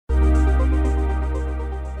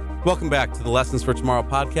Welcome back to the Lessons for Tomorrow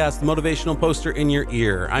podcast, the motivational poster in your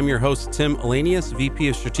ear. I'm your host, Tim Elanius, VP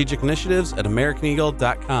of Strategic Initiatives at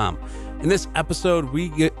AmericanEagle.com. In this episode, we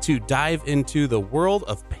get to dive into the world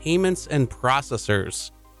of payments and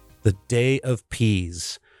processors, the day of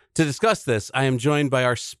P's. To discuss this, I am joined by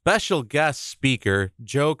our special guest speaker,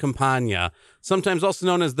 Joe Campagna, sometimes also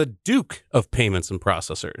known as the Duke of Payments and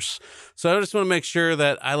Processors. So I just want to make sure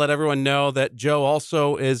that I let everyone know that Joe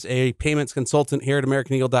also is a payments consultant here at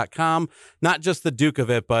AmericanEagle.com, not just the Duke of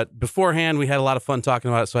it, but beforehand we had a lot of fun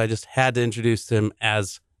talking about it, so I just had to introduce him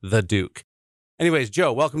as the Duke. Anyways,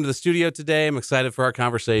 Joe, welcome to the studio today. I'm excited for our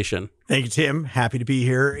conversation. Thank you, Tim. Happy to be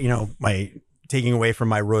here. Taking away from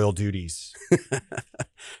my royal duties.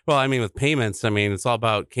 Well, I mean, with payments, it's all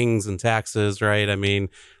about kings and taxes, right?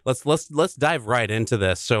 Let's dive right into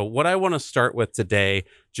this. So what I want to start with today,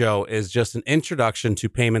 Joe, is just an introduction to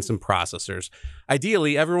payments and processors.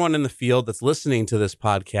 Ideally, everyone in the field that's listening to this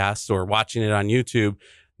podcast or watching it on YouTube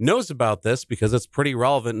knows about this because it's pretty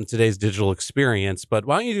relevant in today's digital experience. But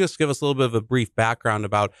why don't you just give us a little bit of a brief background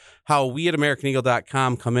about how we at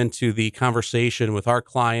AmericanEagle.com come into the conversation with our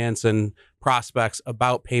clients and prospects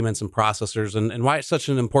about payments and processors and why it's such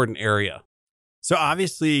an important area? So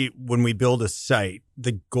obviously, when we build a site,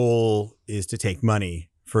 the goal is to take money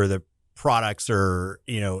for the products or,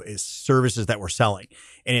 is services that we're selling.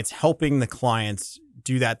 And it's helping the clients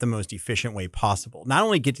do that the most efficient way possible. Not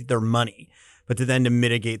only get their money, but to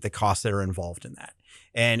mitigate the costs that are involved in that.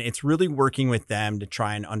 And it's really working with them to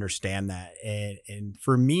try and understand that. And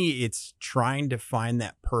for me, it's trying to find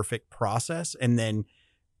that perfect process and then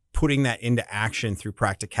putting that into action through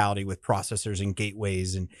practicality with processors and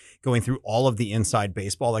gateways and going through all of the inside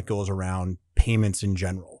baseball that goes around payments in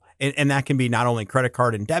general. And that can be not only credit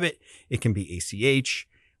card and debit, it can be ACH.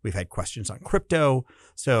 We've had questions on crypto.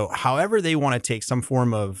 So however they want to take some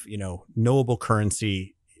form of, knowable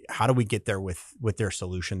currency, how do we get there with their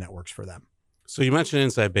solution that works for them? So you mentioned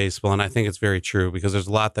inside baseball, and I think it's very true because there's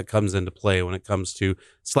a lot that comes into play when it comes to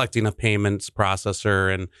selecting a payments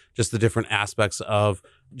processor and just the different aspects of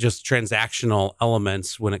just transactional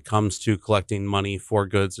elements when it comes to collecting money for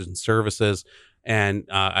goods and services. And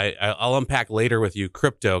I'll unpack later with you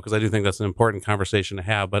crypto because I do think that's an important conversation to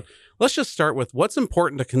have. But let's just start with what's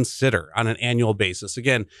important to consider on an annual basis.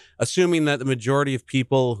 Again, assuming that the majority of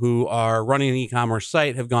people who are running an e-commerce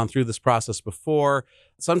site have gone through this process before.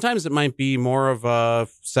 Sometimes it might be more of a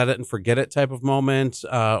set it and forget it type of moment,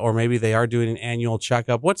 or maybe they are doing an annual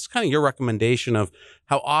checkup. What's kind of your recommendation of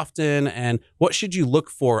how often and what should you look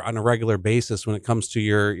for on a regular basis when it comes to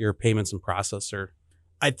your payments and processor?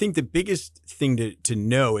 I think the biggest thing to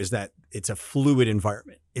know is that it's a fluid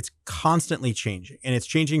environment. It's constantly changing, and it's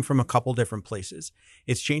changing from a couple different places.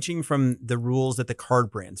 It's changing from the rules that the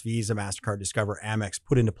card brands, Visa, MasterCard, Discover, Amex,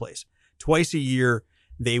 put into place. Twice a year,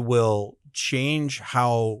 they will change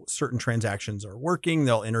how certain transactions are working.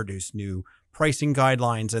 They'll introduce new pricing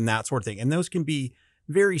guidelines and that sort of thing. And those can be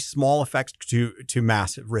very small effects to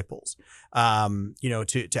massive ripples,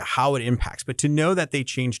 to how it impacts. But to know that they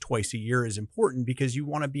change twice a year is important because you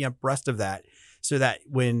want to be abreast of that so that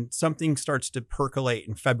when something starts to percolate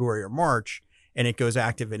in February or March and it goes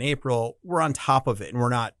active in April, we're on top of it and we're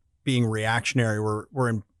not being reactionary. We're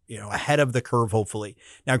in, ahead of the curve, hopefully.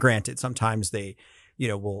 Now, granted, sometimes they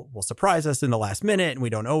will surprise us in the last minute and we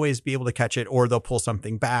don't always be able to catch it, or they'll pull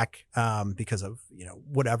something back because of,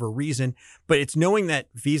 whatever reason. But it's knowing that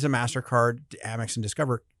Visa, MasterCard, Amex, and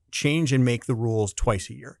Discover change and make the rules twice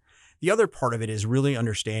a year. The other part of it is really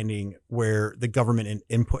understanding where the government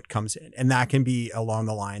input comes in. And that can be along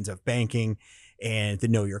the lines of banking and the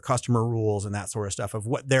know your customer rules and that sort of stuff of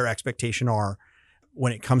what their expectation are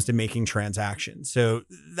when it comes to making transactions. So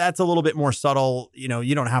that's a little bit more subtle.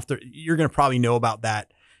 You don't have to, you're going to probably know about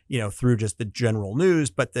that, through just the general news,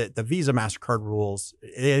 but the Visa, MasterCard rules,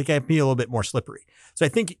 it can be a little bit more slippery. So I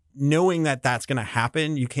think knowing that that's going to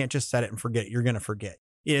happen, you can't just set it and forget it. You're going to forget.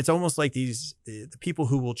 It's almost like the people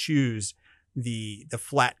who will choose the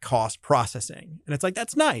flat cost processing. And it's like,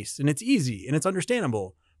 that's nice and it's easy and it's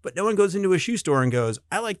understandable. But no one goes into a shoe store and goes,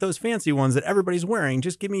 I like those fancy ones that everybody's wearing.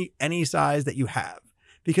 Just give me any size that you have,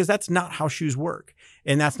 because that's not how shoes work.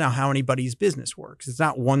 And that's not how anybody's business works. It's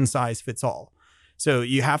not one size fits all. So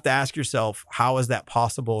you have to ask yourself, how is that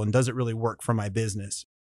possible? And does it really work for my business?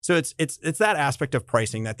 So it's that aspect of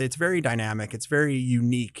pricing that it's very dynamic. It's very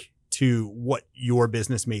unique to what your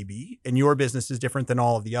business may be. And your business is different than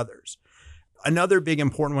all of the others. Another big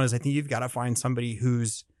important one is I think you've got to find somebody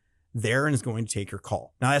who's there and is going to take your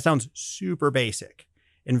call. Now that sounds super basic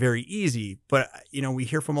and very easy, but we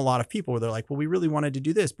hear from a lot of people where they're like, well, we really wanted to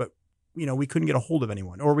do this, but we couldn't get a hold of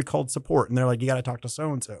anyone, or we called support and they're like, you got to talk to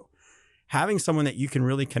so-and-so. having someone that you can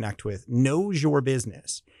really connect with, knows your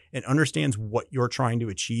business and understands what you're trying to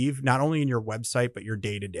achieve, not only in your website, but your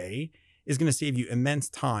day to day, is going to save you immense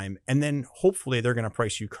time. And then hopefully they're going to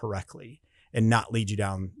price you correctly and not lead you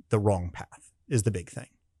down the wrong path is the big thing.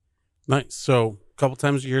 Nice. So a couple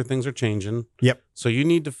times a year, things are changing. Yep. So you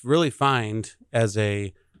need to really find, as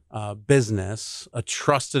a business, a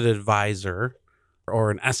trusted advisor or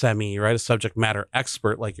an SME, right? A subject matter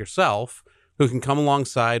expert like yourself, who can come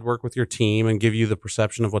alongside, work with your team, and give you the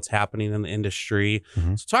perception of what's happening in the industry.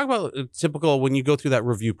 Mm-hmm. So talk about typical, when you go through that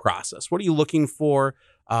review process, what are you looking for?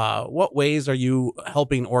 What ways are you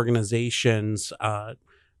helping organizations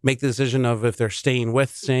make the decision of if they're staying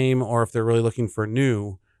with same or if they're really looking for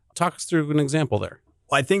new? Talk us through an example there.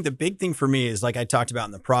 Well, I think the big thing for me is, like I talked about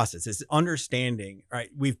in the process, is understanding, right?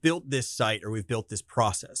 We've built this site or we've built this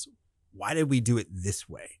process. Why did we do it this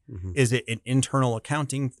way? Mm-hmm. Is it an internal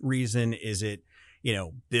accounting reason? Is it,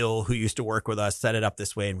 Bill, who used to work with us, set it up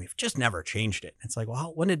this way and we've just never changed it? It's like,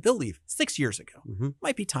 well, when did Bill leave? 6 years ago. Mm-hmm.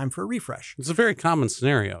 Might be time for a refresh. It's a very common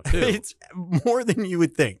scenario too. It's more than you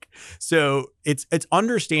would think. So it's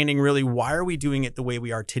understanding really, why are we doing it the way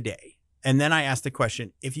we are today? And then I asked the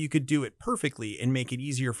question, if you could do it perfectly and make it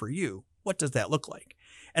easier for you, what does that look like?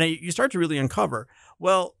 And you start to really uncover,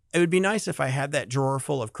 well, it would be nice if I had that drawer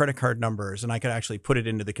full of credit card numbers and I could actually put it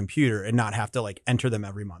into the computer and not have to enter them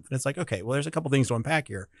every month. And it's like, okay, well, there's a couple things to unpack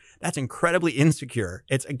here. That's incredibly insecure.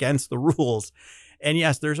 It's against the rules. And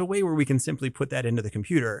yes, there's a way where we can simply put that into the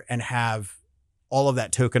computer and have all of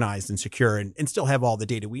that tokenized and secure and still have all the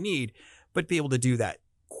data we need, but be able to do that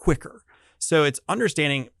quicker. So it's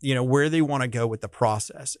understanding, where they want to go with the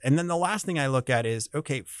process. And then the last thing I look at is,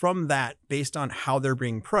 okay, from that, based on how they're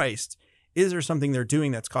being priced, is there something they're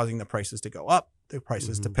doing that's causing the prices to go up, the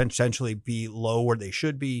prices to potentially be low where they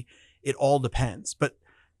should be? It all depends. But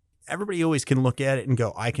everybody always can look at it and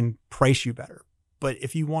go, I can price you better. But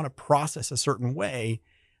if you want to process a certain way,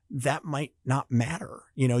 that might not matter,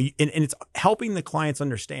 and it's helping the clients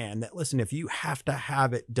understand that, listen, if you have to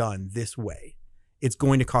have it done this way, it's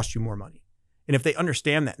going to cost you more money. And if they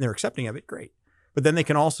understand that and they're accepting of it, great. But then they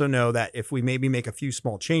can also know that if we maybe make a few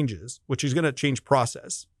small changes, which is going to change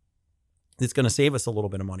process, it's going to save us a little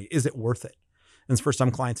bit of money. Is it worth it? And for some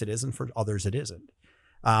clients it is, and for others it isn't.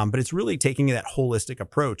 But it's really taking that holistic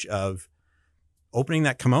approach of opening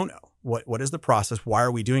that kimono. What is the process? Why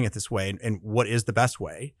are we doing it this way? And what is the best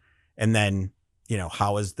way? And then,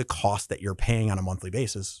 how is the cost that you're paying on a monthly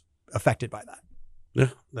basis affected by that? Yeah,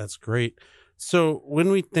 that's great. So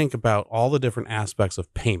when we think about all the different aspects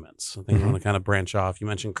of payments, I think I want to kind of branch off. You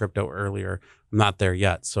mentioned crypto earlier. I'm not there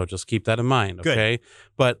yet, so just keep that in mind, okay? Good.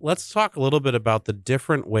 But let's talk a little bit about the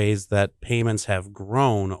different ways that payments have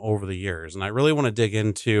grown over the years. And I really want to dig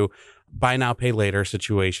into buy now, pay later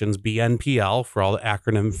situations, BNPL, for all the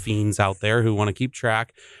acronym fiends out there who want to keep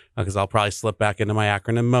track, because I'll probably slip back into my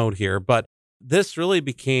acronym mode here. But this really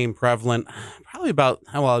became prevalent probably about,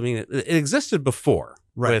 it existed before,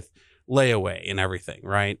 right, with layaway and everything,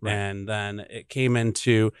 right? And then it came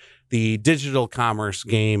into the digital commerce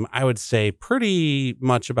game, I would say pretty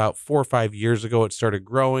much about 4 or 5 years ago, it started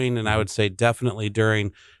growing. And I would say definitely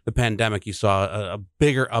during the pandemic, you saw a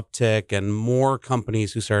bigger uptick and more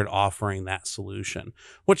companies who started offering that solution.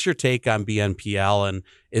 What's your take on BNPL? And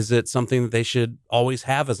is it something that they should always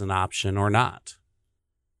have as an option or not?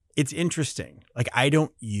 It's interesting. I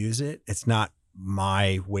don't use it. It's not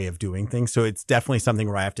my way of doing things. So it's definitely something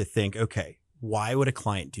where I have to think, okay, why would a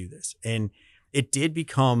client do this? And it did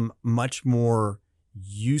become much more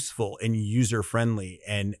useful and user-friendly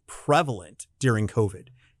and prevalent during COVID.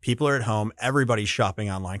 People are at home, everybody's shopping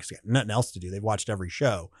online because they got nothing else to do. They've watched every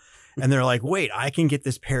show. And they're like, wait, I can get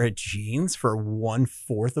this pair of jeans for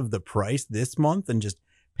 1/4 of the price this month and just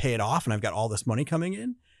pay it off, and I've got all this money coming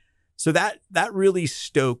in. So that really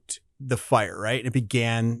stoked the fire, right? And it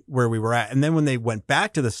began where we were at. And then when they went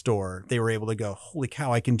back to the store, they were able to go, holy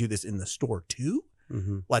cow, I can do this in the store too?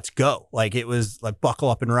 Mm-hmm. Let's go. It was like buckle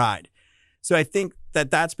up and ride. So I think that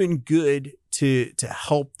that's been good to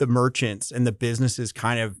help the merchants and the businesses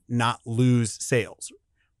kind of not lose sales.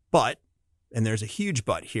 But, and there's a huge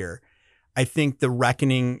but here, I think the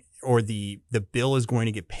reckoning or the bill is going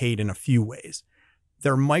to get paid in a few ways.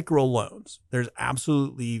 They're micro loans. There's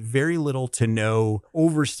absolutely very little to no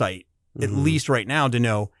oversight, at least right now, to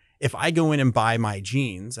know if I go in and buy my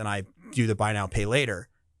jeans and I do the buy now, pay later,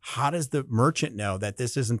 how does the merchant know that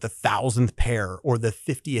this isn't the 1,000th pair or the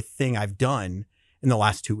 50th thing I've done in the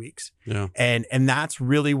last 2 weeks? Yeah. And that's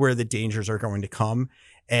really where the dangers are going to come.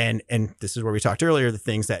 And this is where we talked earlier, the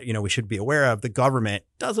things that, we should be aware of. The government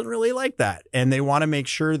doesn't really like that. And they want to make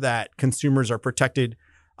sure that consumers are protected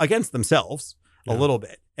against themselves, a little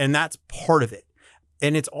bit. And that's part of it.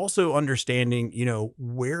 And it's also understanding,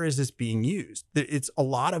 where is this being used? It's a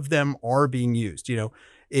lot of them are being used.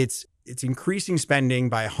 It's increasing spending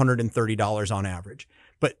by $130 on average.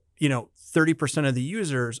 But, 30% of the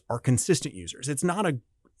users are consistent users. It's not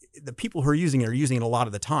the people who are using it a lot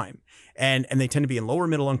of the time. And they tend to be in lower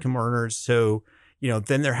middle income earners. So,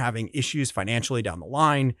 then they're having issues financially down the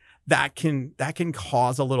line. That can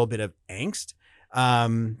cause a little bit of angst.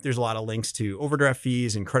 There's a lot of links to overdraft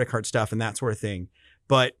fees and credit card stuff and that sort of thing.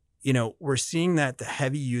 But, we're seeing that the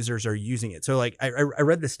heavy users are using it. So like I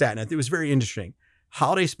read the stat and it was very interesting.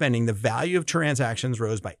 Holiday spending, the value of transactions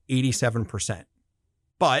rose by 87%,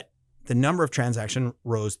 but the number of transactions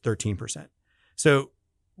rose 13%. So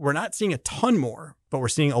we're not seeing a ton more, but we're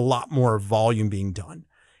seeing a lot more volume being done.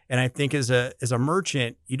 And I think as a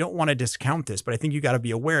merchant, you don't want to discount this, but I think you got to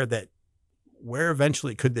be aware that where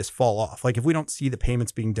eventually could this fall off? Like if we don't see the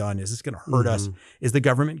payments being done, is this going to hurt us? Is the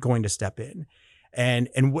government going to step in?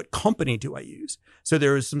 And what company do I use? So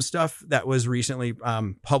there was some stuff that was recently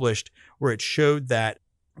published where it showed that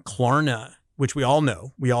Klarna, which we all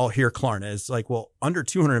know, we all hear Klarna is like, well, under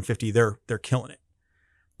 250, they're killing it.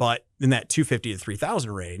 But in that 250 to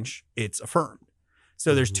 3,000 range, it's Affirm.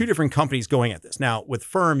 So there's two different companies going at this. Now with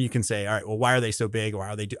Affirm, you can say, all right, well, why are they so big? Or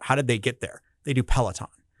how did they get there? They do Peloton.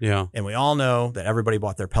 Yeah. And we all know that everybody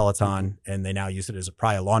bought their Peloton and they now use it as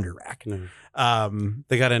probably a laundry rack.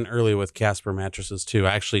 They got in early with Casper mattresses too.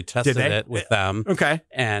 I actually tested it with them. Okay.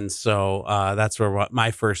 And so that's where my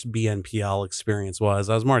first BNPL experience was.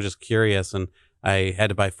 I was more just curious and I had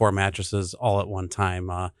to buy 4 mattresses all at one time.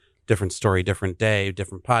 Different story, different day,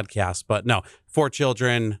 different podcast. But no, 4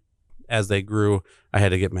 children, as they grew, I had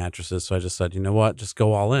to get mattresses. So I just said, you know what, just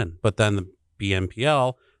go all in. But then the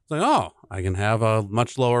BNPL, it's like, oh, I can have a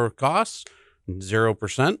much lower cost,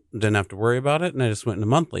 0%, didn't have to worry about it. And I just went into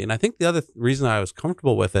monthly. And I think the other reason I was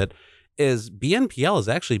comfortable with it is BNPL has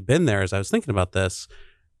actually been there, as I was thinking about this,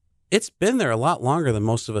 it's been there a lot longer than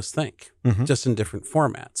most of us think, just in different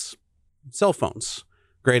formats. Cell phones,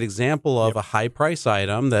 great example of a high price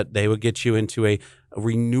item that they would get you into a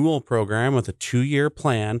renewal program with a 2-year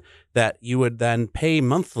plan that you would then pay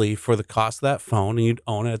monthly for the cost of that phone and you'd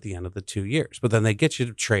own it at the end of the 2 years. But then they get you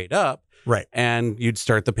to trade up, right? And you'd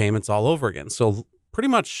start the payments all over again. So pretty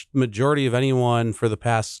much majority of anyone for the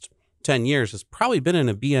past 10 years has probably been in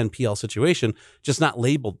a BNPL situation, just not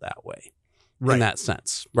labeled that way. In that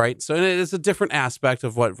sense, right? So it is a different aspect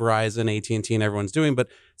of what Verizon, AT&T, and everyone's doing, but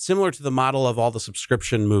similar to the model of all the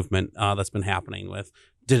subscription movement that's been happening with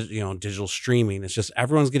digital streaming. It's just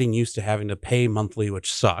everyone's getting used to having to pay monthly,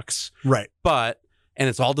 which sucks. Right. And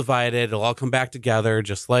it's all divided. It'll all come back together,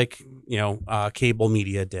 just like cable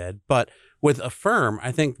media did. But with Affirm,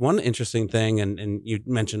 I think one interesting thing, and you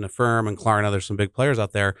mentioned Affirm and Klarna, there's some big players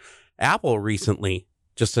out there. Apple recently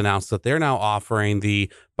just announced that they're now offering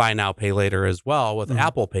the buy now, pay later as well with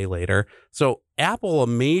Apple Pay Later. So Apple, a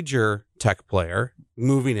major tech player,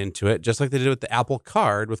 moving into it, just like they did with the Apple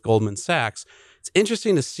Card with Goldman Sachs. It's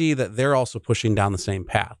interesting to see that they're also pushing down the same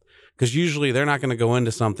path because usually they're not going to go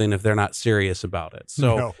into something if they're not serious about it.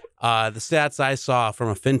 So the stats I saw from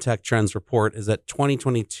a FinTech Trends report is that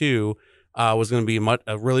 2022 was going to be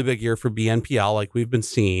a really big year for BNPL, like we've been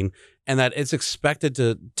seeing, and that it's expected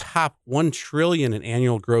to top $1 trillion in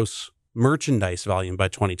annual gross merchandise volume by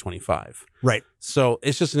 2025. Right. So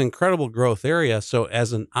it's just an incredible growth area. So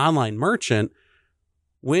as an online merchant,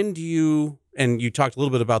 when do you, and you talked a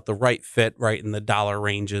little bit about the right fit, right, in the dollar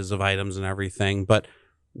ranges of items and everything, but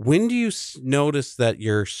when do you notice that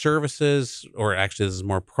your services, or actually this is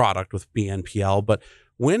more product with BNPL, but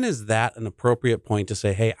when is that an appropriate point to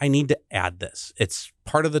say, hey, I need to add this? It's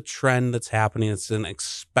part of the trend that's happening. It's an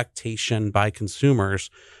expectation by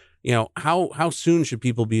consumers. How soon should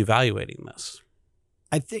people be evaluating this?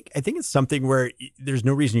 I think it's something where there's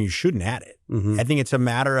no reason you shouldn't add it. I think it's a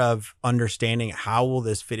matter of understanding how will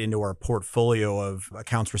this fit into our portfolio of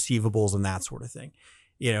accounts receivables and that sort of thing.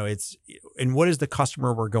 And what is the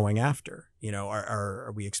customer we're going after?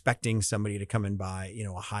 Are we expecting somebody to come and buy,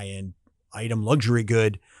 a high-end item, luxury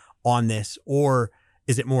good on this, or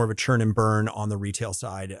is it more of a churn and burn on the retail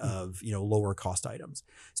side of, lower cost items?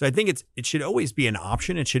 So I think it should always be an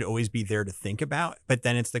option. It should always be there to think about. But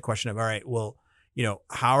then it's the question of, all right, well,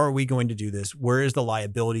 how are we going to do this? Where is the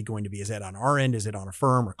liability going to be? Is that on our end? Is it on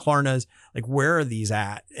Affirm or Klarna's? Like, where are these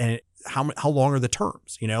at? And how long are the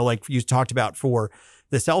terms? Like you talked about for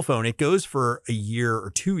the cell phone, it goes for a year or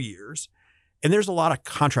 2 years. And there's a lot of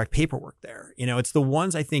contract paperwork there. It's the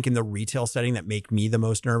ones I think in the retail setting that make me the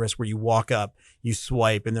most nervous, where you walk up, you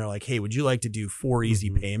swipe, and they're like, hey, would you like to do 4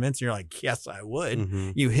 easy payments? And you're like, yes, I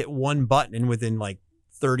would. You hit one button and within like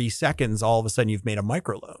 30 seconds, all of a sudden you've made a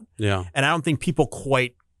microloan. Yeah. And I don't think people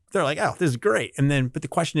they're like, oh, this is great. But the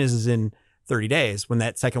question is in 30 days, when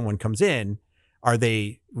that second one comes in, are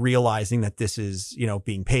they realizing that this is,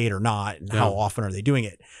 being paid or not? And how often are they doing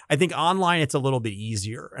it? I think online, it's a little bit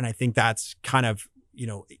easier. And I think that's kind of,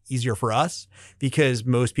 easier for us because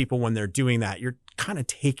most people, when they're doing that, you're kind of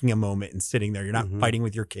taking a moment and sitting there. You're not fighting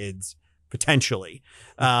with your kids potentially,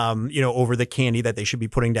 over the candy that they should be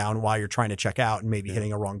putting down while you're trying to check out and maybe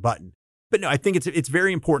hitting a wrong button. But no, I think it's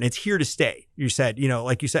very important. It's here to stay. You said,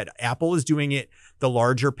 like you said, Apple is doing it. The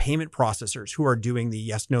larger payment processors who are doing the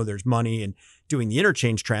yes, no, there's money and doing the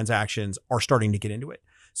interchange transactions are starting to get into it.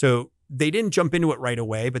 So they didn't jump into it right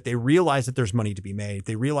away, but they realize that there's money to be made.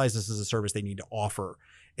 They realize this is a service they need to offer.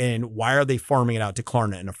 And why are they farming it out to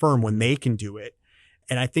Klarna and Affirm when they can do it?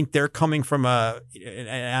 And I think they're coming from and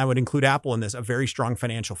I would include Apple in this, a very strong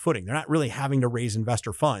financial footing. They're not really having to raise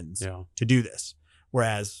investor funds to do this.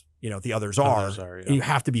 Whereas, the others are, and you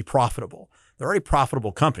have to be profitable. They're already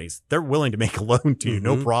profitable companies. They're willing to make a loan to you,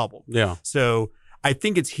 no problem. Yeah. So I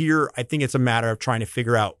think it's here. I think it's a matter of trying to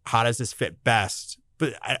figure out how does this fit best.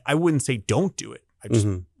 But I wouldn't say don't do it. I just,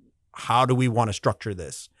 how do we want to structure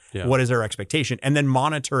this? Yeah. What is our expectation? And then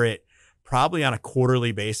monitor it probably on a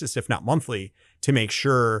quarterly basis, if not monthly, to make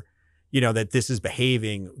sure, that this is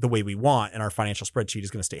behaving the way we want and our financial spreadsheet is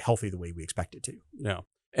going to stay healthy the way we expect it to. Yeah.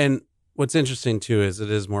 And what's interesting too is it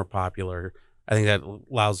is more popular. I think that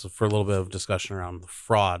allows for a little bit of discussion around the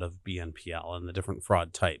fraud of BNPL and the different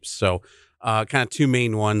fraud types. So kind of two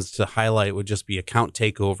main ones to highlight would just be account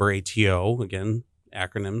takeover, ATO, again,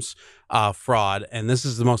 acronyms, fraud. And this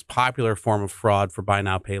is the most popular form of fraud for buy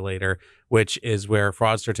now, pay later, which is where a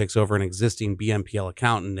fraudster takes over an existing BNPL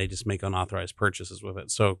account and they just make unauthorized purchases with it.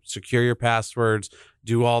 So secure your passwords,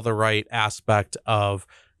 do all the right aspect of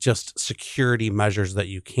just security measures that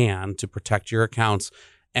you can to protect your accounts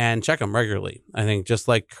and check them regularly. I think just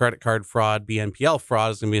like credit card fraud, BNPL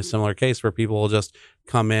fraud is going to be a similar case where people will just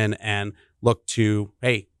come in and look to,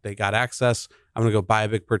 hey, they got access. I'm going to go buy a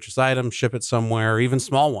big purchase item, ship it somewhere, or even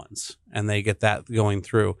small ones, and they get that going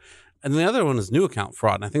through. And the other one is new account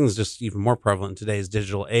fraud. And I think it's just even more prevalent in today's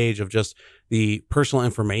digital age of just the personal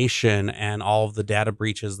information and all of the data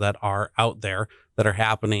breaches that are out there that are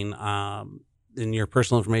happening. And your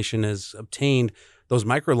personal information is obtained. Those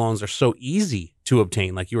microloans are so easy to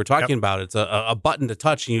obtain. Like you were talking about, it's a button to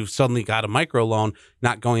touch and you've suddenly got a microloan,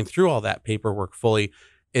 not going through all that paperwork fully.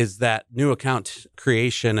 Is that new account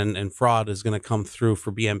creation and fraud is going to come through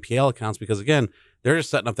for BNPL accounts because, again, they're just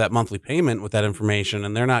setting up that monthly payment with that information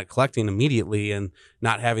and they're not collecting immediately and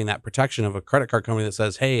not having that protection of a credit card company that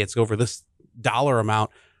says, hey, it's over this dollar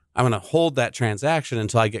amount. I'm going to hold that transaction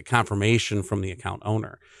until I get confirmation from the account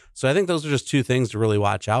owner. So I think those are just two things to really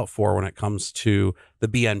watch out for when it comes to the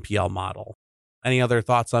BNPL model. Any other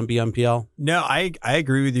thoughts on BNPL? No, I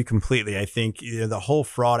agree with you completely. I think the whole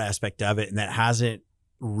fraud aspect of it, and that hasn't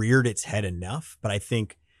reared its head enough. But I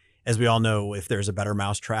think, as we all know, if there's a better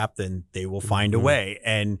mousetrap, then they will find a way.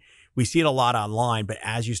 And we see it a lot online. But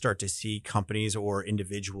as you start to see companies or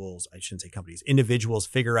individuals, I shouldn't say companies, individuals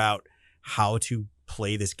figure out how to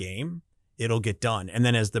play this game, it'll get done. And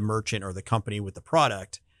then as the merchant or the company with the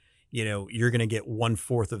product, you're going to get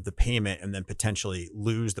 1/4 of the payment and then potentially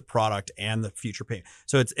lose the product and the future payment.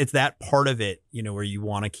 So it's that part of it, where you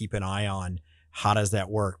want to keep an eye on how does that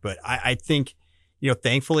work. But I think,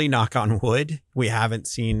 thankfully, knock on wood, we haven't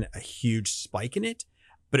seen a huge spike in it.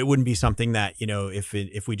 But it wouldn't be something that,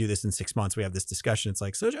 if we do this in 6 months, we have this discussion. It's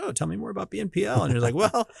like, so Joe, tell me more about BNPL. And you're like,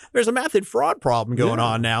 well, there's a method fraud problem going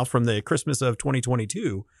on now from the Christmas of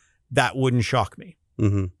 2022. That wouldn't shock me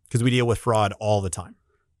because we deal with fraud all the time.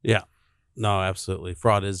 Yeah, no, absolutely.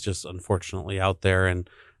 Fraud is just unfortunately out there. And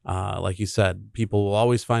like you said, people will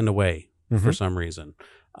always find a way for some reason.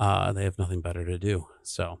 They have nothing better to do.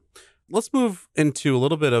 So let's move into a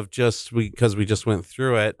little bit of because we just went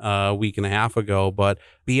through it a week and a half ago, but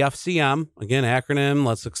BFCM, again, acronym,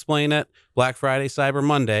 let's explain it. Black Friday, Cyber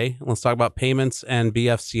Monday. Let's talk about payments and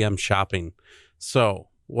BFCM shopping. So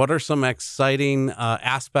what are some exciting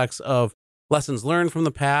aspects of lessons learned from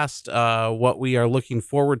the past, what we are looking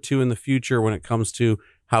forward to in the future when it comes to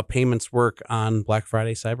how payments work on Black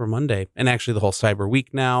Friday, Cyber Monday, and actually the whole Cyber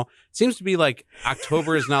Week now. It seems to be like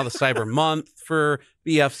October is now the Cyber Month for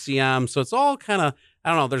BFCM. So it's all kind of, I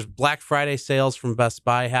don't know, there's Black Friday sales from Best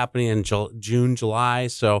Buy happening in June, July.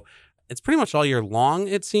 So it's pretty much all year long,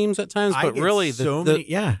 it seems at times. But really,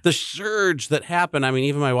 the surge that happened, I mean,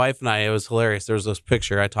 even my wife and I, it was hilarious. There was this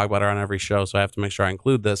picture. I talk about her on every show, so I have to make sure I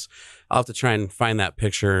include this. I'll have to try and find that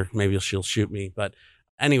picture. Maybe she'll shoot me. But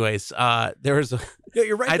anyways, there was a... Yeah,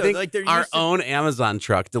 you're right. I think our own Amazon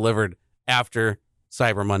truck delivered after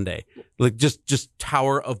Cyber Monday, like just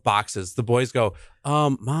tower of boxes. The boys go,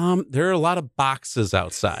 Mom, there are a lot of boxes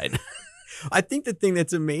outside. I think the thing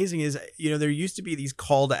that's amazing is, there used to be these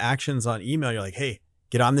call to actions on email. You're like, hey,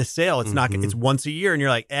 get on this sale. It's not, it's once a year. And you're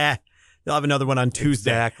like, they'll have another one on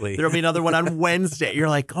Tuesday. Exactly. There'll be another one on Wednesday. You're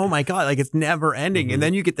like, oh my God, like it's never ending. And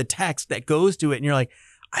then you get the text that goes to it and you're like,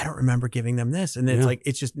 I don't remember giving them this. And then it's like,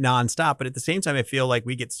 it's just nonstop. But at the same time, I feel like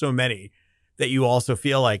we get so many that you also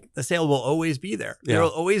feel like the sale will always be there. Yeah. There will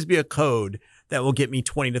always be a code that will get me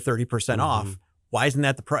 20 to 30% off. Why isn't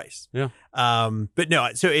that the price? Yeah. But no,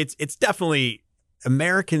 so it's definitely,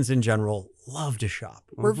 Americans in general love to shop.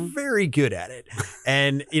 We're very good at it.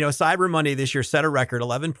 And, Cyber Monday this year set a record,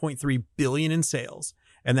 11.3 billion in sales.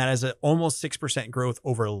 And that is almost 6% growth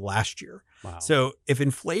over last year. Wow. So if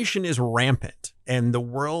inflation is rampant and the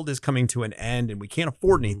world is coming to an end and we can't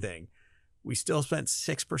afford anything, we still spent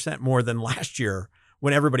 6% more than last year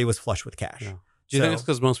when everybody was flush with cash. Yeah. Do you think it's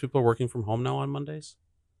because most people are working from home now on Mondays?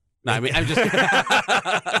 No, I mean, I'm just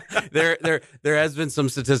there has been some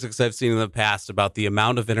statistics I've seen in the past about the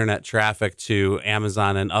amount of internet traffic to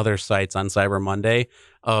Amazon and other sites on Cyber Monday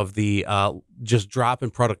of the just drop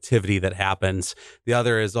in productivity that happens. The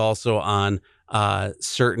other is also on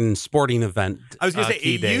certain sporting event. I was going to say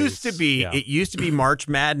it used to be March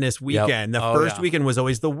Madness weekend. The first weekend was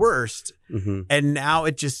always the worst, and now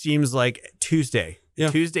it just seems like Tuesday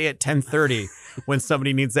at 10:30 when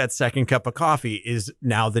somebody needs that second cup of coffee is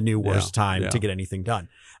now the new worst time to get anything done.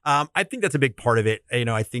 I think that's a big part of it.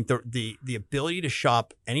 I think the ability to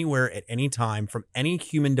shop anywhere at any time from any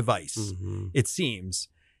human device, it seems,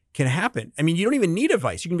 can happen. I mean, you don't even need a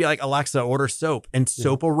device. You can be like, Alexa, order soap, and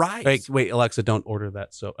soap arrives. Wait, Alexa, don't order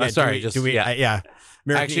that soap. Sorry,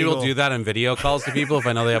 Actually, we'll do that in video calls to people if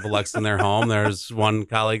I know they have Alexa in their home. There's one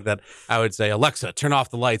colleague that I would say, Alexa, turn off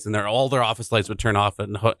the lights, and all their office lights would turn off,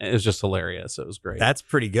 and it was just hilarious. It was great. That's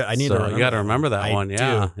pretty good. I need to remember. You got to remember that one.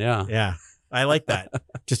 Yeah. I like that.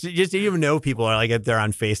 just even know people are like, if they're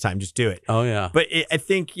on FaceTime, just do it. Oh yeah. But I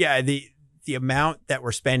think the amount that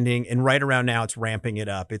we're spending, and right around now, it's ramping it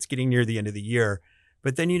up. It's getting near the end of the year.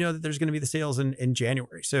 But then that there's going to be the sales in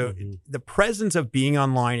January. So the presence of being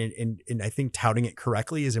online and I think touting it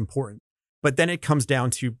correctly is important. But then it comes down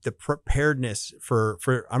to the preparedness for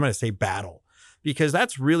I'm going to say battle, because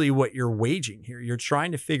that's really what you're waging here. You're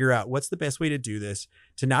trying to figure out what's the best way to do this,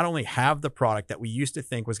 to not only have the product that we used to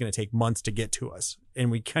think was going to take months to get to us. And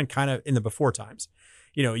we can kind of in the before times,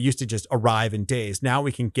 it used to just arrive in days. Now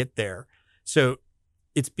we can get there. So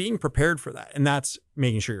it's being prepared for that. And that's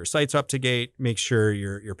making sure your site's up to date, make sure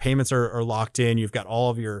your payments are locked in. You've got all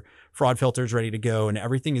of your fraud filters ready to go, and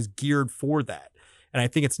everything is geared for that. And I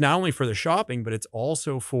think it's not only for the shopping, but it's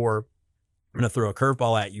also for, I'm going to throw a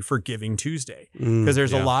curveball at you, for Giving Tuesday. Because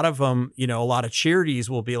there's a lot of them, a lot of charities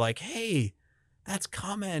will be like, hey, that's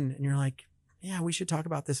coming. And you're like, yeah, we should talk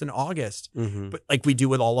about this in August. But like we do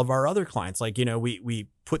with all of our other clients, like, we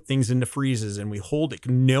put things into freezes and we hold it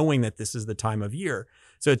knowing that this is the time of year.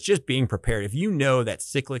 So it's just being prepared. If you know that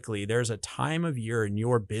cyclically there's a time of year in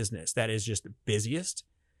your business that is just busiest,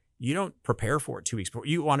 you don't prepare for it 2 weeks before.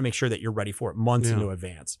 You want to make sure that you're ready for it months into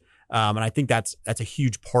advance. And I think that's a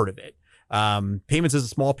huge part of it. Payments is a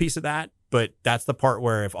small piece of that, but that's the part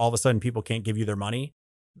where if all of a sudden people can't give you their money,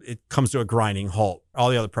 it comes to a grinding halt, all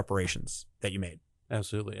the other preparations that you made.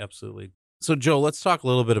 Absolutely. So Joe, let's talk a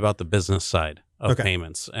little bit about the business side of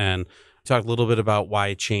payments, and talk a little bit about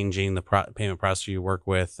why changing the payment processor you work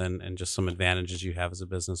with, and just some advantages you have as a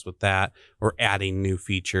business with that, or adding new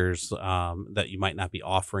features that you might not be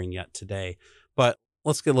offering yet today. But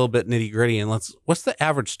let's get a little bit nitty gritty, and what's the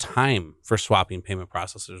average time for swapping payment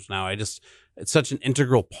processors now? It's such an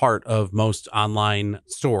integral part of most online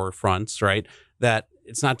store fronts, right? That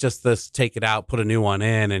it's not just this take it out, put a new one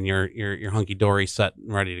in, and you're hunky dory set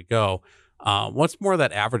and ready to go. What's more of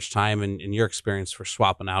that average time in your experience for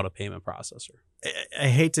swapping out a payment processor? I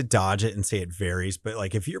hate to dodge it and say it varies, but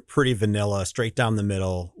like if you're pretty vanilla, straight down the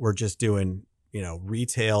middle, we're just doing,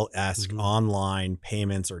 retail-esque online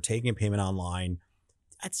payments or taking a payment online,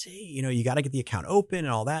 I'd say, you got to get the account open and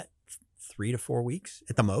all that, 3 to 4 weeks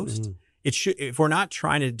at the most. It should, if we're not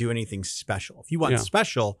trying to do anything special. If you want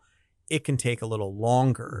special, it can take a little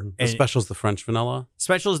longer. The special is the French vanilla?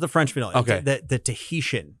 Special is the French vanilla. Okay. The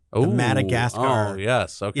Tahitian, the Madagascar. Oh,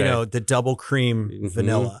 yes. Okay. The double cream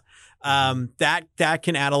vanilla. That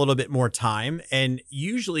can add a little bit more time. And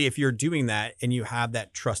usually if you're doing that and you have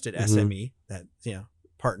that trusted SME, that,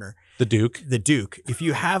 partner. The Duke. If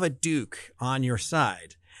you have a Duke on your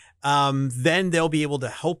side, then they'll be able to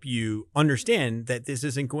help you understand that this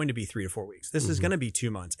isn't going to be 3 to 4 weeks. This is going to be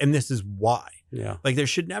 2 months. And this is why. Yeah. Like there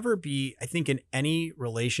should never be, I think in any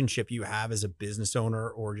relationship you have as a business owner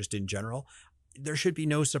or just in general, there should be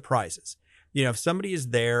no surprises. If somebody is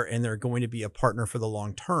there and they're going to be a partner for the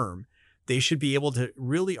long term, they should be able to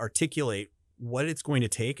really articulate what it's going to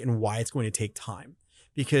take and why it's going to take time,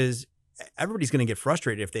 because everybody's going to get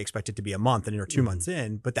frustrated if they expect it to be a month and you're 2 months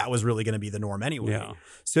in, but that was really going to be the norm anyway. Yeah.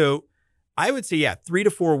 So I would say, 3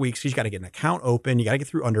 to 4 weeks, because you got to get an account open. You got to get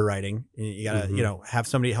through underwriting. You got to, have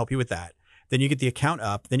somebody help you with that. Then you get the account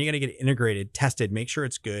up, then you got to get it integrated, tested, make sure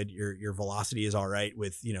it's good. Your velocity is all right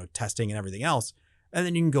with, testing and everything else. And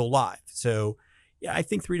then you can go live. So yeah, I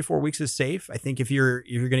think 3 to 4 weeks is safe. I think if you're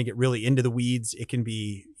going to get really into the weeds, it can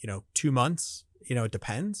be, 2 months, it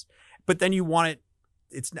depends, but then you want it.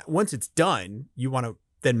 Once it's done, you want to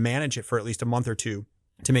then manage it for at least a month or two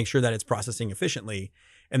to make sure that it's processing efficiently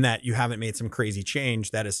and that you haven't made some crazy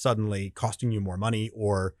change that is suddenly costing you more money,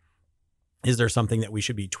 or is there something that we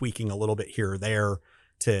should be tweaking a little bit here or there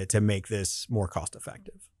to make this more cost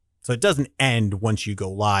effective? So it doesn't end once you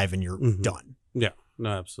go live and you're done. Yeah, no,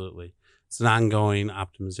 absolutely. It's an ongoing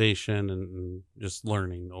optimization and just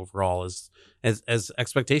learning overall as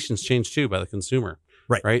expectations change too by the consumer.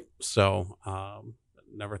 Right. So,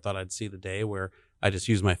 never thought I'd see the day where I just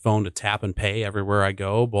use my phone to tap and pay everywhere I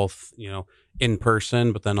go, both, in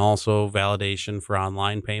person, but then also validation for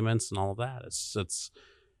online payments and all of that.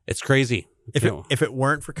 It's crazy. If it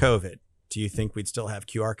weren't for COVID, do you think we'd still have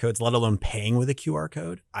QR codes, let alone paying with a QR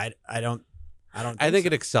code? I think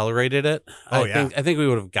it accelerated it. Oh, I think we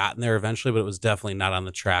would have gotten there eventually, but it was definitely not on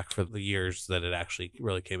the track for the years that it actually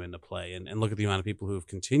really came into play. And look at the amount of people who have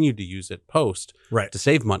continued to use it post to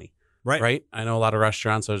save money. Right. I know a lot of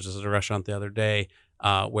restaurants. I was just at a restaurant the other day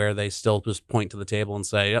where they still just point to the table and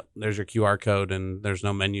say, yep, there's your QR code, and there's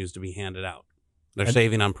no menus to be handed out. They're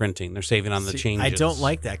saving on printing. They're saving on the changes. I don't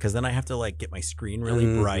like that, because then I have to get my screen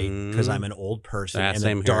really bright because I'm an old person, and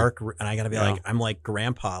the dark, and I got to be I'm like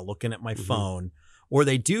grandpa looking at my phone. Or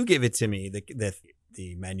they do give it to me,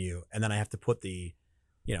 the menu, and then I have to put the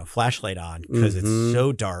flashlight on because it's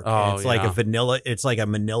so dark. And it's like a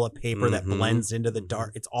manila paper that blends into the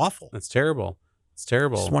dark. It's awful. It's terrible. I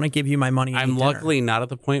just want to give you my money. I'm luckily not at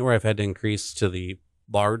the point where I've had to increase to the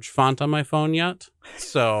large font on my phone yet.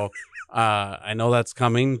 So I know that's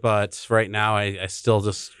coming, but right now I still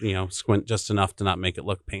just, squint just enough to not make it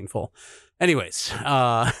look painful. Anyways,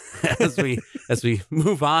 as we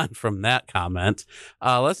move on from that comment,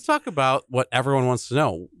 let's talk about what everyone wants to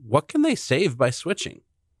know. What can they save by switching?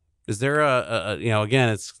 Is there again,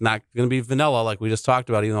 it's not going to be vanilla like we just talked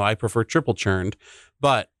about, even though I prefer triple churned.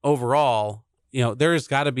 But overall, there's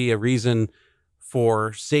got to be a reason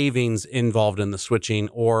for savings involved in the switching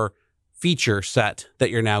or feature set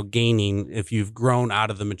that you're now gaining if you've grown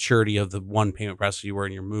out of the maturity of the one payment processor you were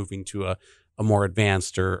and you're moving to a more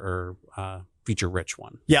advanced or feature-rich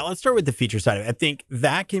one. Yeah, let's start with the feature side of it. I think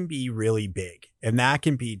that can be really big, and that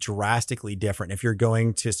can be drastically different if you're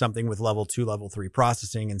going to something with level 2, level 3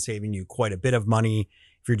 processing and saving you quite a bit of money.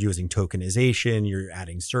 If you're using tokenization, you're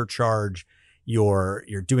adding surcharge, you're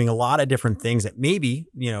doing a lot of different things that maybe,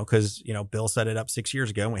 because, Bill set it up 6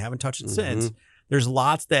 years ago and we haven't touched it since. There's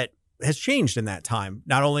lots that has changed in that time,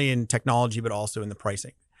 not only in technology, but also in the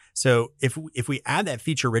pricing. So if we add that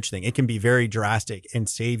feature rich thing, it can be very drastic and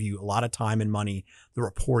save you a lot of time and money. The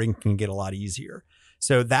reporting can get a lot easier.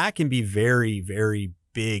 So that can be very, very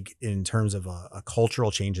big in terms of a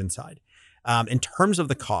cultural change inside. In terms of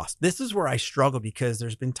the cost, this is where I struggle, because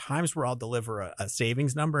there's been times where I'll deliver a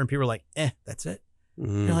savings number and people are like, that's it.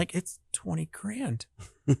 You're like, it's 20 grand.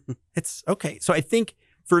 It's okay. So I think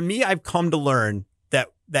for me, I've come to learn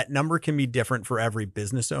that number can be different for every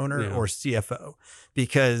business owner or CFO,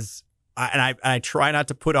 because I try not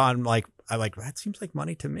to put on that seems like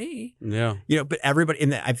money to me. Yeah. But everybody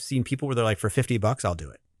I've seen people where they're like, for $50, I'll do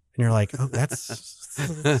it. And you're like, oh,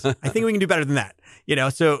 I think we can do better than that.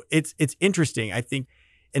 So it's interesting, I think.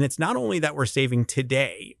 And it's not only that we're saving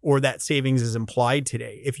today or that savings is implied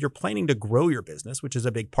today. If you're planning to grow your business, which is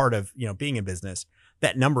a big part of, being in business,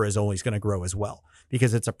 that number is always going to grow as well,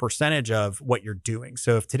 because it's a percentage of what you're doing.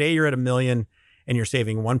 So if today you're at $1 million and you're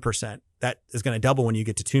saving 1%, that is going to double when you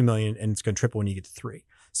get to 2 million, and it's going to triple when you get to 3.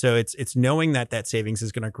 So it's knowing that savings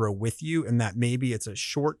is going to grow with you, and that maybe it's a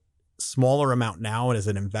smaller amount now as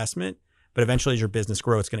an investment, but eventually as your business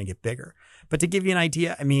grows, it's going to get bigger. But to give you an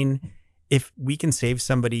idea, if we can save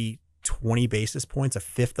somebody 20 basis points,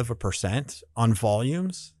 1/5% on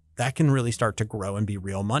volumes, that can really start to grow and be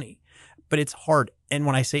real money. But it's hard And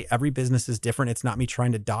when I say every business is different, it's not me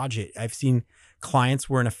trying to dodge it. I've seen clients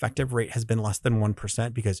where an effective rate has been less than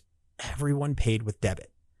 1% because everyone paid with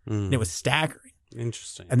debit. And it was staggering.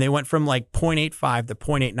 Interesting. And they went from like 0.85 to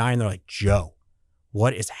 0.89. They're like, Joe,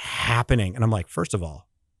 what is happening? And I'm like, first of all,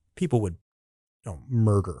 people would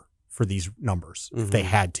murder for these numbers if they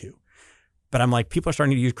had to. But I'm like, people are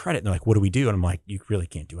starting to use credit. And they're like, what do we do? And I'm like, you really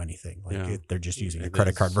can't do anything. Like they're just using a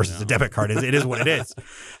credit card versus a debit card. It is what it is.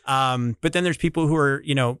 But then there's people who are,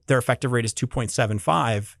 their effective rate is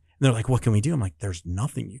 2.75. And they're like, what can we do? I'm like, there's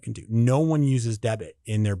nothing you can do. No one uses debit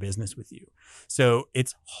in their business with you. So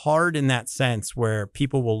it's hard in that sense where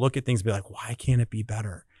people will look at things and be like, why can't it be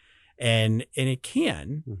better? And it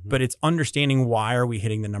can, but it's understanding why are we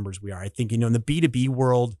hitting the numbers we are. I think, in the B2B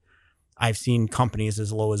world, I've seen companies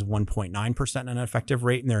as low as 1.9% on an effective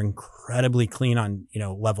rate, and they're incredibly clean on,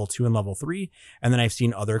 level 2 and level 3. And then I've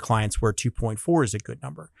seen other clients where 2.4 is a good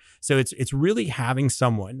number. So it's really having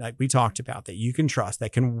someone like we talked about that you can trust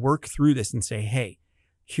that can work through this and say, hey,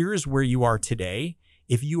 here's where you are today.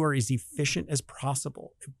 If you are as efficient as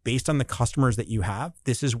possible based on the customers that you have,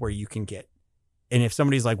 this is where you can get. And if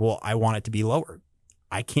somebody's like, well, I want it to be lower,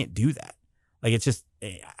 I can't do that. Like, it's just,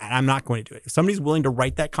 I'm not going to do it. If somebody's willing to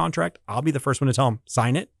write that contract, I'll be the first one to tell them,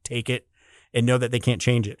 sign it, take it, and know that they can't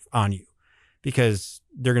change it on you because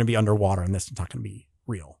they're going to be underwater and this is not going to be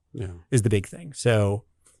real is the big thing. So,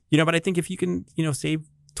 but I think if you can, save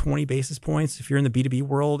 20 basis points, if you're in the B2B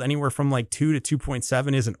world, anywhere from like 2 to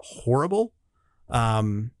 2.7 isn't horrible.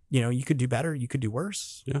 You could do better. You could do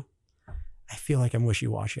worse. Yeah. I feel like I'm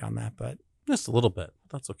wishy-washy on that, but. Just a little bit.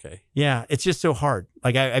 That's okay. Yeah. It's just so hard.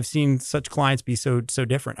 Like I've seen such clients be so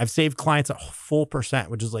different. I've saved clients a full percent,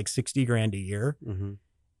 which is like $60,000 a year.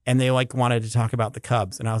 And they wanted to talk about the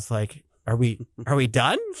Cubs. And I was like, are we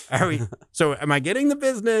done? So am I getting the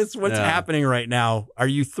business? What's happening right now? Are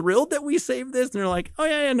you thrilled that we saved this? And they're like, oh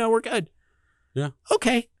yeah, no, we're good. Yeah.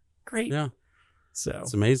 Okay, great. Yeah. So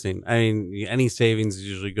it's amazing. I mean, any savings is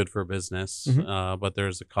usually good for a business, but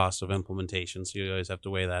there's a cost of implementation. So you always have to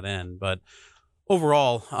weigh that in. But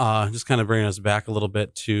overall, just kind of bringing us back a little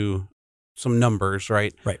bit to some numbers,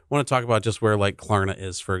 right? Right. I want to talk about just where Klarna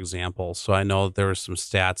is, for example. So I know there were some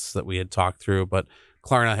stats that we had talked through, but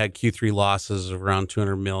Klarna had Q3 losses of around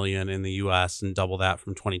 200 million in the US and double that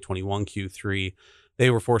from 2021 Q3. They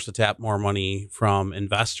were forced to tap more money from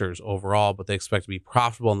investors overall, but they expect to be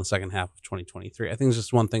profitable in the second half of 2023. I think it's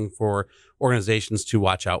just one thing for organizations to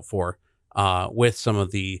watch out for with some of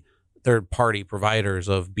the third-party providers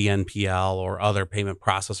of BNPL or other payment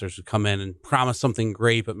processors who come in and promise something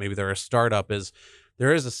great, but maybe they're a startup.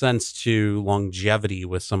 There is a sense to longevity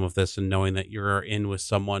with some of this and knowing that you're in with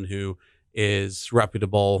someone who is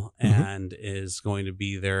reputable and is going to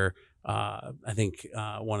be there. I think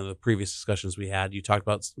one of the previous discussions we had, you talked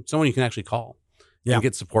about someone you can actually call and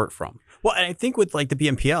get support from. Well, and I think with the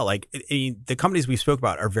BNPL, the companies we spoke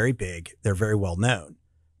about are very big. They're very well known.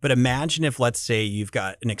 But imagine if, let's say, you've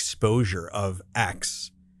got an exposure of X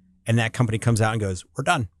and that company comes out and goes, we're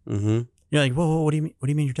done. You're like, whoa, what do you mean? What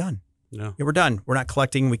do you mean you're done? Yeah, we're done. We're not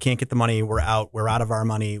collecting. We can't get the money. We're out. We're out of our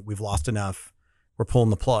money. We've lost enough. We're pulling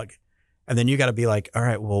the plug. And then you got to be like, all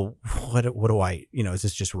right, well, what do I, is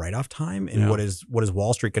this just write-off time? And what is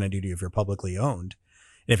Wall Street going to do to you if you're publicly owned?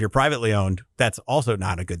 And if you're privately owned, that's also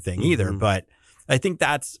not a good thing either. But I think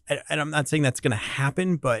and I'm not saying that's going to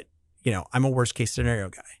happen, but, I'm a worst case scenario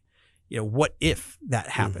guy. What if that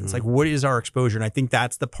happens? Like, what is our exposure? And I think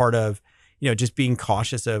that's the part of, just being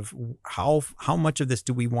cautious of how much of this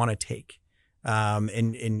do we want to take?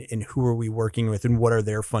 And who are we working with and what are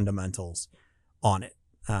their fundamentals on it?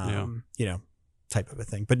 Type of a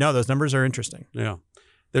thing. But no, those numbers are interesting. Yeah.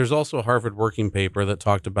 There's also a Harvard working paper that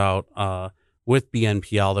talked about with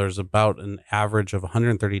BNPL, there's about an average of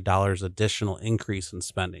 $130 additional increase in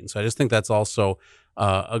spending. So I just think that's also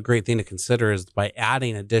a great thing to consider is by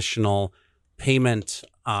adding additional payment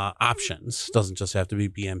options, doesn't just have to be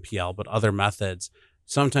BNPL, but other methods.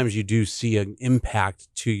 Sometimes you do see an impact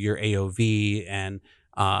to your AOV and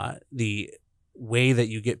the way that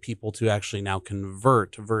you get people to actually now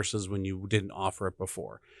convert versus when you didn't offer it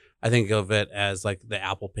before. I think of it as like the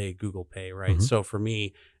Apple Pay, Google Pay, right? So for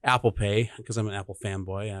me, Apple Pay, because I'm an Apple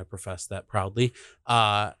fanboy and I profess that proudly,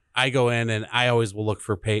 I go in and I always will look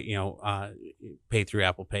for pay through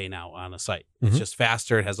Apple Pay now on a site. It's just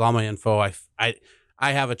faster. It has all my info. I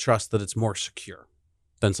have a trust that it's more secure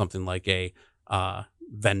than something like a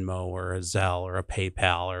Venmo or a Zelle or a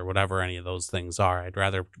PayPal or whatever any of those things are. I'd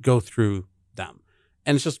rather go through them.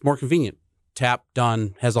 And it's just more convenient. Tap,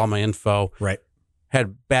 done, has all my info. Right.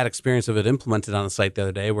 Had bad experience of it implemented on a site the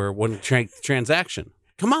other day where it wouldn't transaction.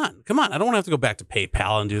 come on. I don't want to have to go back to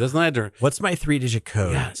PayPal and do this. And I had to, What's my 3-digit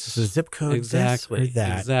code? Yes. The zip code. Exactly. This or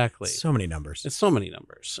that. Exactly. So many numbers. It's so many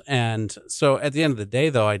numbers. And so at the end of the day,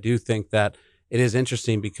 though, I do think that it is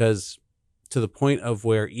interesting because to the point of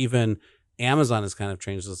where even Amazon has kind of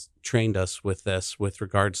trained us with this with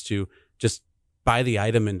regards to just buy the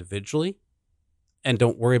item individually and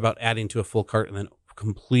don't worry about adding to a full cart and then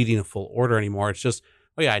completing a full order anymore. It's just,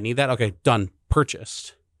 oh yeah, I need that. Okay, done,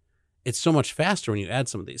 purchased. It's so much faster when you add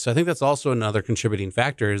some of these. So I think that's also another contributing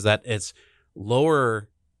factor is that it's lower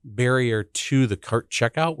barrier to the cart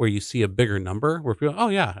checkout where you see a bigger number where people, oh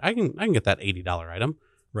yeah, I can get that $80 item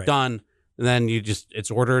done. And then it's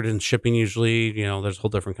ordered and shipping usually, there's a whole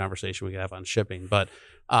different conversation we could have on shipping. But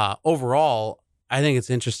overall, I think it's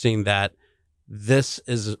interesting that this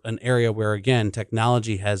is an area where, again,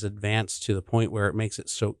 technology has advanced to the point where it makes it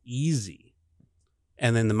so easy.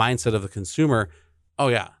 And then the mindset of the consumer, oh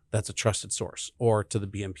yeah, that's a trusted source. Or to the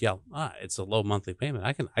BNPL, it's a low monthly payment.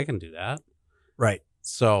 I can do that. Right.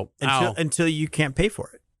 So until you can't pay for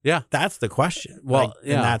it. Yeah. That's the question. Well,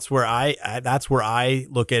 yeah. And that's where I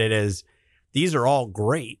look at it as these are all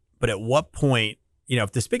great, but at what point,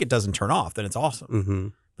 if the spigot doesn't turn off, then it's awesome. Mm-hmm.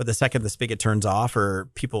 But the second the spigot turns off or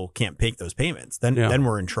people can't make those payments, then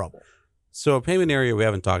we're in trouble. So a payment area we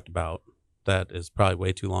haven't talked about that is probably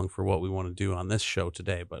way too long for what we want to do on this show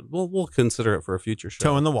today, but we'll consider it for a future show.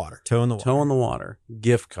 Toe in the water.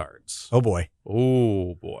 Gift cards. Oh boy.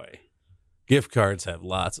 Gift cards have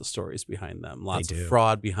lots of stories behind them, lots of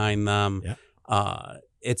fraud behind them. Yeah.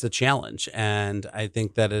 It's a challenge. And I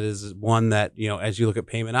think that it is one that, as you look at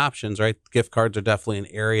payment options, right? Gift cards are definitely an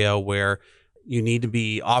area where you need to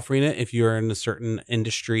be offering it if you're in a certain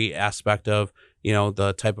industry aspect of,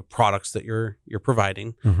 the type of products that you're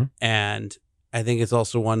providing. Mm-hmm. And I think it's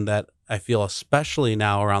also one that I feel, especially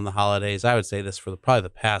now around the holidays, I would say this for probably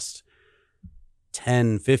the past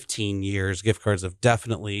 10, 15 years, gift cards have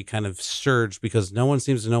definitely kind of surged because no one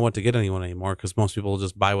seems to know what to get anyone anymore because most people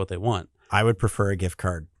just buy what they want. I would prefer a gift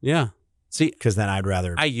card. Yeah. See, because then I'd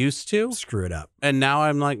rather I used to screw it up. And now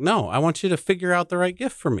I'm like, no, I want you to figure out the right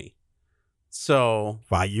gift for me. So,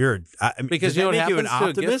 wow, because does that make you an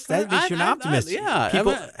optimist? That makes you an optimist.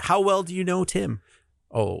 Yeah. How well do you know Tim?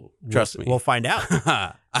 Oh, trust me. We'll find out.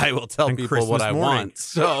 I will tell people Christmas what I morning. want.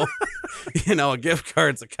 So, a gift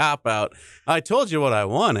card's a cop out. I told you what I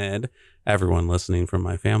wanted. Everyone listening from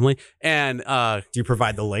my family. And do you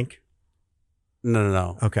provide the link?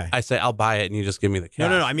 No. Okay. I say I'll buy it and you just give me the cash.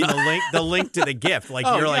 No. I mean the link to the gift. Like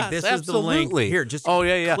you're like, this absolutely. Is the link. Here, just click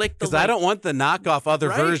the link. Because I don't want the knockoff other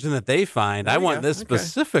version that they find. I want this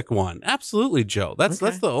specific one. Absolutely, Joe. That's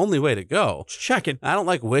the only way to go. Just checking. I don't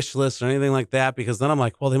like wish lists or anything like that because then I'm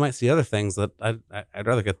like, well, they might see other things that I'd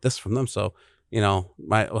rather get this from them. So,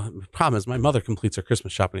 my problem is my mother completes her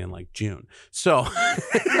Christmas shopping in like June. So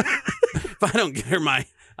if I don't get her my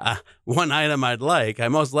one item I'd like, I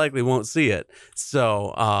most likely won't see it. So,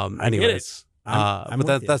 anyways,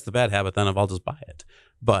 but that's the bad habit then of I'll just buy it.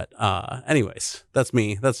 But, anyways, that's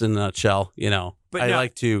me. That's in a nutshell, But I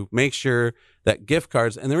like to make sure that gift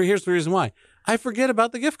cards, and here's the reason why. I forget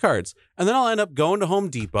about the gift cards. And then I'll end up going to Home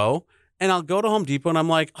Depot, and I'll go to Home Depot, and I'm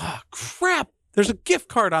like, oh, crap, there's a gift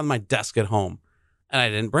card on my desk at home, and I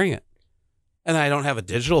didn't bring it. And I don't have a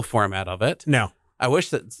digital format of it. No. I wish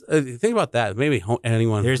that, think about that. Maybe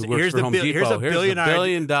anyone who works for Home Depot, here's a $1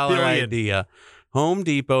 billion idea. Home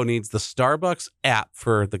Depot needs the Starbucks app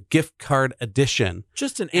for the gift card edition.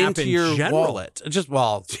 Just an app into your wallet. Can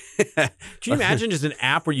you imagine just an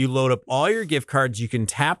app where you load up all your gift cards? You can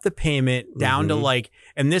tap the payment down to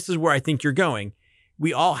and this is where I think you're going.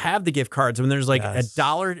 We all have the gift cards when there's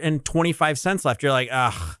 $1.25 left. You're like,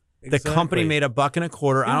 ugh, the company made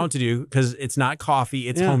 $1.25. I don't know what to do because it's not coffee.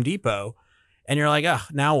 It's Home Depot. And you're like, oh,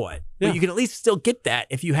 now what? Yeah. But you can at least still get that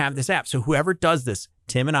if you have this app. So whoever does this,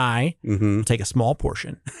 Tim and I will take a small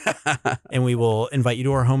portion and we will invite you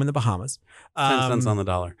to our home in the Bahamas. 10 cents on the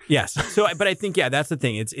dollar. Yes. So, but I think, that's the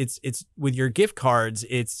thing. It's with your gift cards,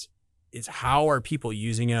 it's how are people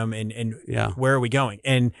using them and where are we going?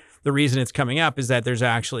 And the reason it's coming up is that there's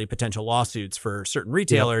actually potential lawsuits for certain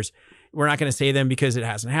retailers. Yep. We're not going to say them because it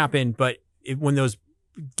hasn't happened, but when those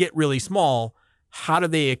get really small, how do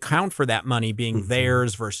they account for that money being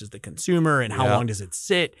theirs versus the consumer, and how long does it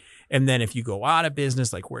sit? And then if you go out of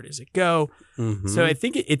business, where does it go? So I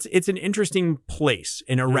think it's an interesting place,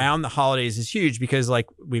 and around the holidays is huge because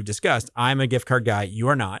we've discussed, I'm a gift card guy, you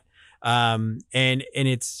are not. And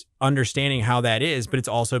it's understanding how that is, but it's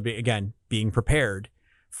also being prepared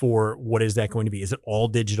for what is that going to be? Is it all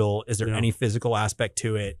digital? Is there any physical aspect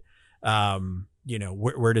to it?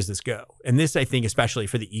 where does this go? And this, I think, especially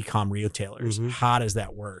for the e-com retailers, Mhm. how does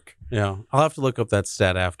that work? Yeah. I'll have to look up that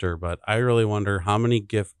stat after, but I really wonder how many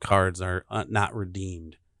gift cards are not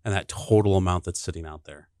redeemed and that total amount that's sitting out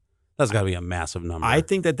there. That's got to be a massive number. I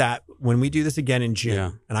think that when we do this again in June,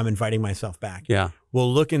 Yeah. and I'm inviting myself back, Yeah.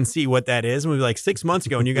 we'll look and see what that is. And we'll be like 6 months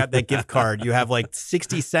ago, and you got that gift card, you have like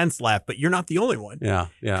 60 cents left, but you're not the only one. Yeah.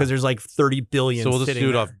 Yeah. Because there's like 30 billion. So we'll just sitting do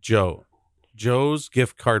it there. off Joe. Joe's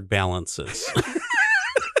gift card balances.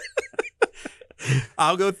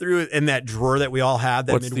 I'll go through it in that drawer that we all have.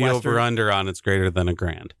 That What's the Midwestern. over under on it's greater than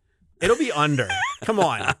 $1,000? It'll be under. Come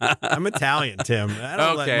on, I'm Italian, Tim. I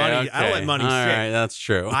don't let money. I don't let money All sit. right, that's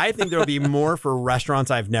true. I think there'll be more for restaurants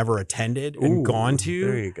I've never attended and Ooh, gone to.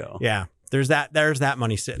 There you go. Yeah, there's that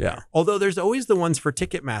money sitting Yeah. there. Although there's always the ones for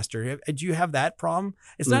Ticketmaster. Do you have that problem?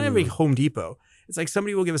 It's not even Home Depot. It's like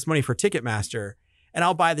somebody will give us money for Ticketmaster, and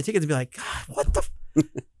I'll buy the tickets and be like, God, what the?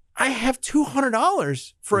 I have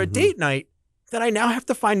 $200 for a Mhm. date night that I now have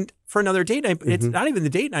to find for another date night. But it's Mhm. not even the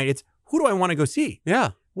date night. It's who do I want to go see?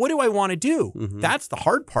 Yeah. What do I want to do? Mhm. That's the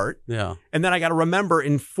hard part. Yeah. And then I got to remember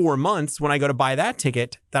in 4 months when I go to buy that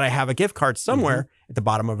ticket that I have a gift card somewhere at the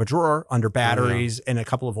bottom of a drawer under batteries and a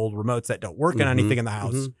couple of old remotes that don't work on Mhm. anything in the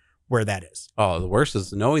house where that is. Oh, the worst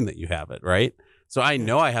is knowing that you have it, right? So I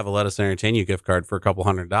know I have a Let Us Entertain You gift card for a couple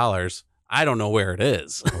 $100. I don't know where it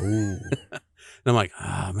is. And I'm like,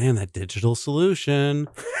 oh man, that digital solution.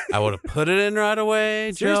 I would have put it in right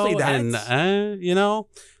away, Seriously, Joe. that's- And,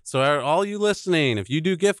 so all you listening, if you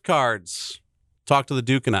do gift cards, talk to the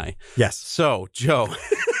Duke and I. Yes. So, Joe,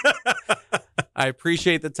 I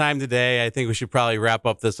appreciate the time today. I think we should probably wrap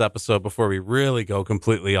up this episode before we really go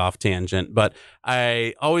completely off tangent. But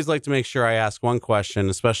I always like to make sure I ask one question,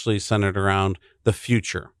 especially centered around the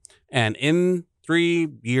future. And in 3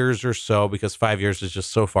 years or so, because 5 years is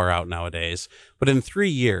just so far out nowadays, but in 3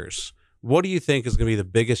 years, what do you think is going to be the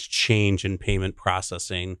biggest change in payment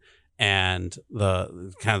processing and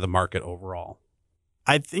the kind of the market overall?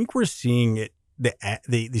 I think we're seeing it,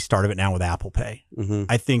 the start of it now with Apple Pay. Mm-hmm.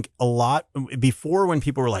 I think a lot before when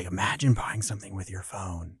people were like, imagine buying something with your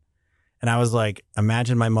phone. And I was like,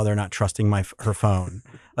 imagine my mother not trusting her phone.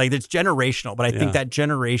 Like it's generational, but I think that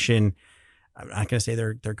generation, I'm not going to say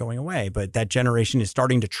they're going away, but that generation is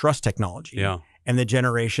starting to trust technology. Yeah. And the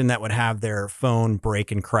generation that would have their phone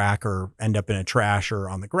break and crack or end up in a trash or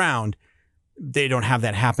on the ground, they don't have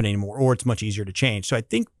that happen anymore, or it's much easier to change. So I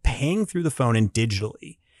think paying through the phone and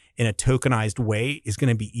digitally in a tokenized way is going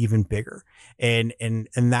to be even bigger. And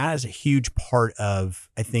that is a huge part of,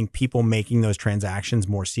 I think, people making those transactions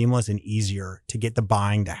more seamless and easier to get the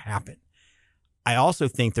buying to happen. I also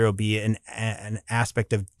think there will be an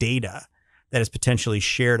aspect of data that is potentially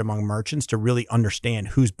shared among merchants to really understand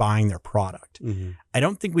who's buying their product. Mm-hmm. I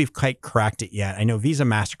don't think we've quite cracked it yet. I know Visa,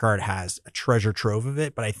 MasterCard has a treasure trove of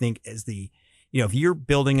it, but I think as if you're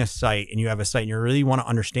building a site and you have a site and you really want to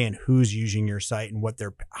understand who's using your site and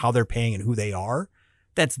how they're paying and who they are,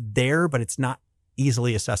 that's there, but it's not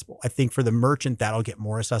easily accessible. I think for the merchant, that'll get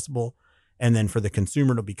more accessible. And then for the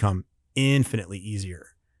consumer, it'll become infinitely easier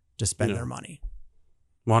to spend their money.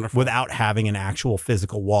 Wonderful. Without having an actual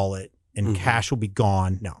physical wallet and cash will be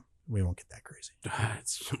gone. No, we won't get that crazy.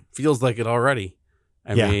 It feels like it already.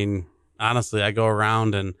 I mean, honestly, I go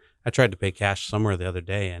around and I tried to pay cash somewhere the other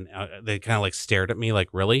day, and they kind of like stared at me like,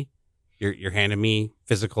 "Really? You're handing me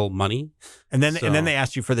physical money?" And then they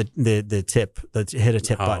asked you for the tip, hit a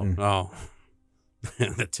tip button. Oh,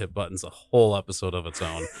 the tip button's a whole episode of its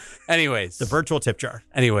own. Anyways, The virtual tip jar.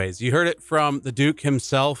 Anyways, you heard it from the Duke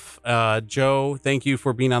himself. Joe, thank you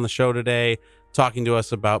for being on the show today, talking to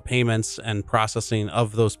us about payments and processing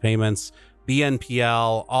of those payments,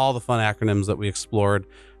 BNPL, all the fun acronyms that we explored.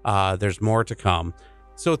 There's more to come.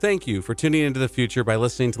 So thank you for tuning into the future by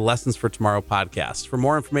listening to the Lessons for Tomorrow podcast. For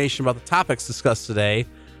more information about the topics discussed today,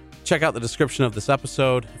 check out the description of this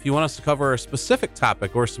episode. If you want us to cover a specific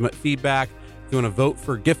topic or submit feedback, if you want to vote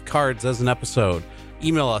for gift cards as an episode,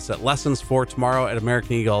 email us at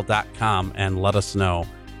lessonsfortomorrow@americaneagle.com and let us know.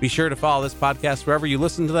 Be sure to follow this podcast wherever you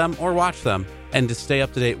listen to them or watch them, and to stay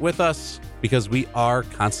up to date with us because we are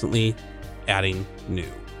constantly adding new.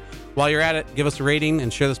 While you're at it, give us a rating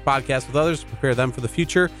and share this podcast with others to prepare them for the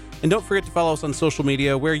future. And don't forget to follow us on social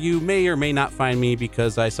media, where you may or may not find me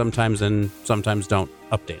because I sometimes and sometimes don't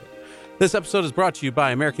update it. This episode is brought to you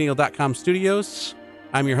by AmericanEagle.com Studios.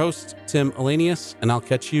 I'm your host, Tim Elanius, and I'll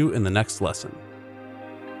catch you in the next lesson.